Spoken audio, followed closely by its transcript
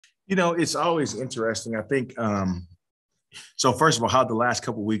It's always interesting. I think so. First of all, how the last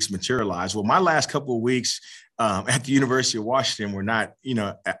couple of weeks materialized. Well, my last couple of weeks at the University of Washington were not,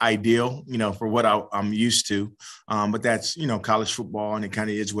 ideal, for what I'm used to. But that's, college football, and it kind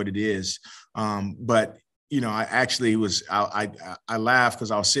of is what it is. But I actually I laughed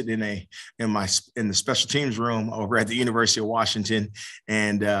because I was sitting in the special teams room over at the University of Washington,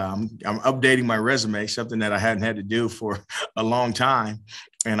 and I'm updating my resume, something that I hadn't had to do for a long time.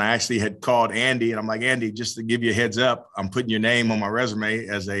 And I actually had called Andy, and I'm like, Andy, just to give you a heads up, I'm putting your name on my resume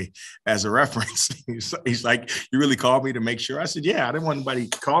as a reference. He's like, you really called me to make sure? I said, yeah, I didn't want anybody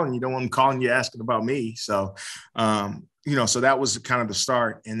calling you. Don't want them calling you asking about me. So, so that was kind of the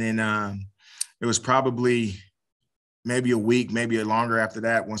start. And then it was probably maybe a week, maybe longer after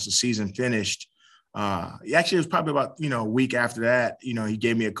that, once the season finished. Actually, it was probably about, a week after that, he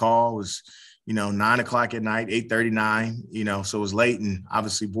gave me a call. It was 9:00 at night, 8:39, so it was late, and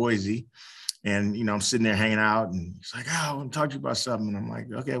obviously Boise. And, I'm sitting there hanging out, and he's like, oh, I want to talk to you about something. And I'm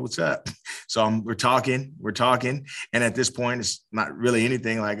like, okay, what's up? So we're talking. And at this point, it's not really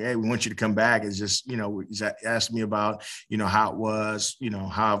anything like, hey, we want you to come back. It's just, he's asked me about, how it was,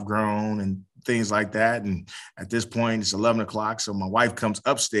 how I've grown and things like that. And at this point, it's 11 o'clock. So my wife comes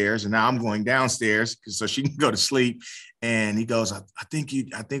upstairs, and now I'm going downstairs so she can go to sleep. And he goes, I think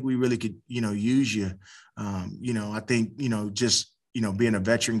we really could, use you. I think, just, being a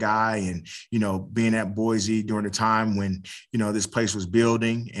veteran guy and, being at Boise during the time when, this place was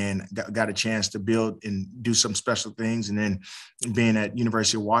building and got a chance to build and do some special things. And then being at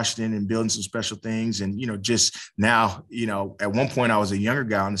University of Washington and building some special things. And, just now, at one point I was a younger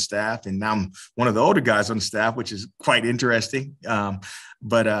guy on the staff, and now I'm one of the older guys on the staff, which is quite interesting.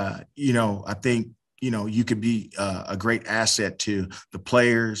 But I think, you could be a great asset to the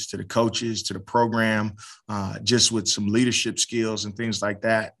players, to the coaches, to the program, just with some leadership skills and things like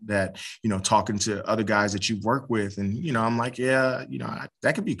that, talking to other guys that you've worked with. And, I'm like, yeah,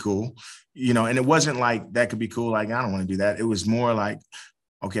 that could be cool, and it wasn't like that could be cool. Like, I don't want to do that. It was more like,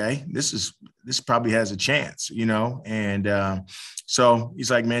 okay, this probably has a chance, and so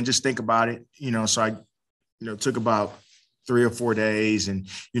he's like, man, just think about it. So I, took about 3 or 4 days. And,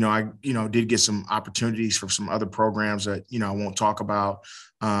 I did get some opportunities for some other programs that, I won't talk about.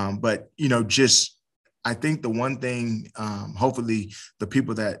 But, I think the one thing, hopefully the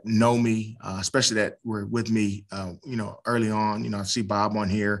people that know me, especially that were with me, early on, I see Bob on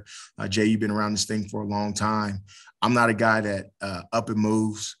here. Jay, you've been around this thing for a long time. I'm not a guy that up and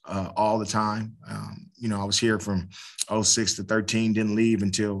moves all the time. I was here from 06 to 13, didn't leave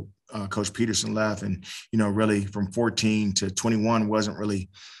until Coach Peterson left. And, really from 14 to 21, wasn't really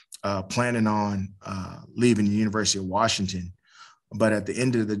planning on leaving the University of Washington. But at the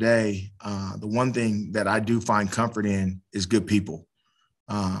end of the day, the one thing that I do find comfort in is good people.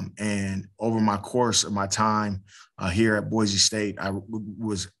 And over my course of my time here at Boise State, I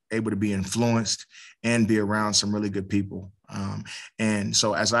was able to be influenced and be around some really good people. And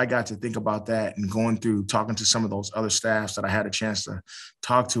so as I got to think about that and going through talking to some of those other staffs that I had a chance to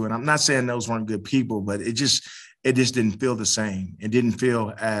talk to, and I'm not saying those weren't good people, but it just didn't feel the same. It didn't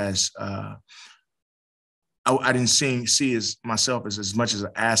feel as I didn't see as myself as much as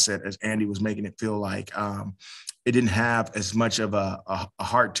an asset as Andy was making it feel like. It didn't have as much of a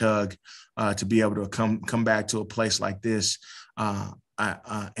heart tug to be able to come back to a place like this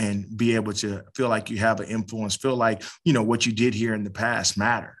and be able to feel like you have an influence, feel like, what you did here in the past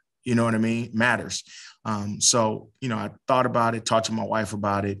matter. You know what I mean? Matters. So, I thought about it, talked to my wife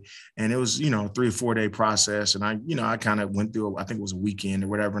about it, and it was, a 3 or 4 day process. And I kind of went through, I think it was a weekend or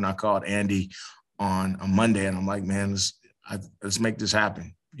whatever. And I called Andy on a Monday, and I'm like, man, let's make this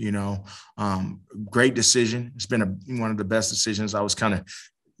happen. Great decision. It's been one of the best decisions. I was kind of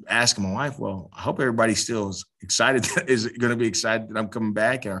asking my wife, well, I hope everybody still is excited, is going to be excited that I'm coming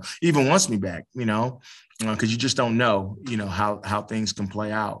back, or even wants me back, because you just don't know, how things can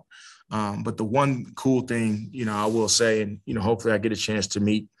play out. But the one cool thing, I will say, and, hopefully I get a chance to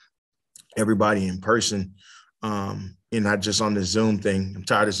meet everybody in person, and not just on the Zoom thing. I'm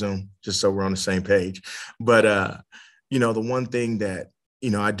tired of Zoom, just so we're on the same page. But, the one thing that,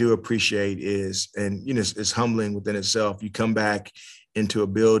 I do appreciate is, and, it's humbling within itself. You come back into a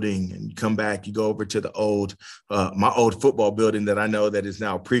building and you come back, you go over to the my old football building that I know that is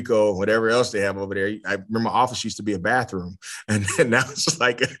now Preco, whatever else they have over there. I remember my office used to be a bathroom, and now it's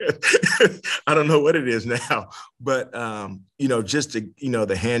like, I don't know what it is now, but, just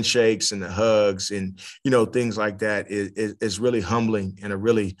the handshakes and the hugs and, things like that is really humbling, and a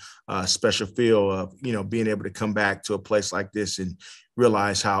really special feel of, being able to come back to a place like this and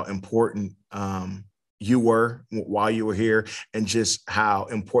realize how important, you were while you were here, and just how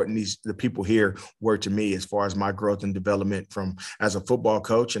important the people here were to me as far as my growth and development from as a football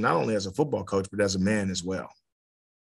coach, and not only as a football coach, but as a man as well.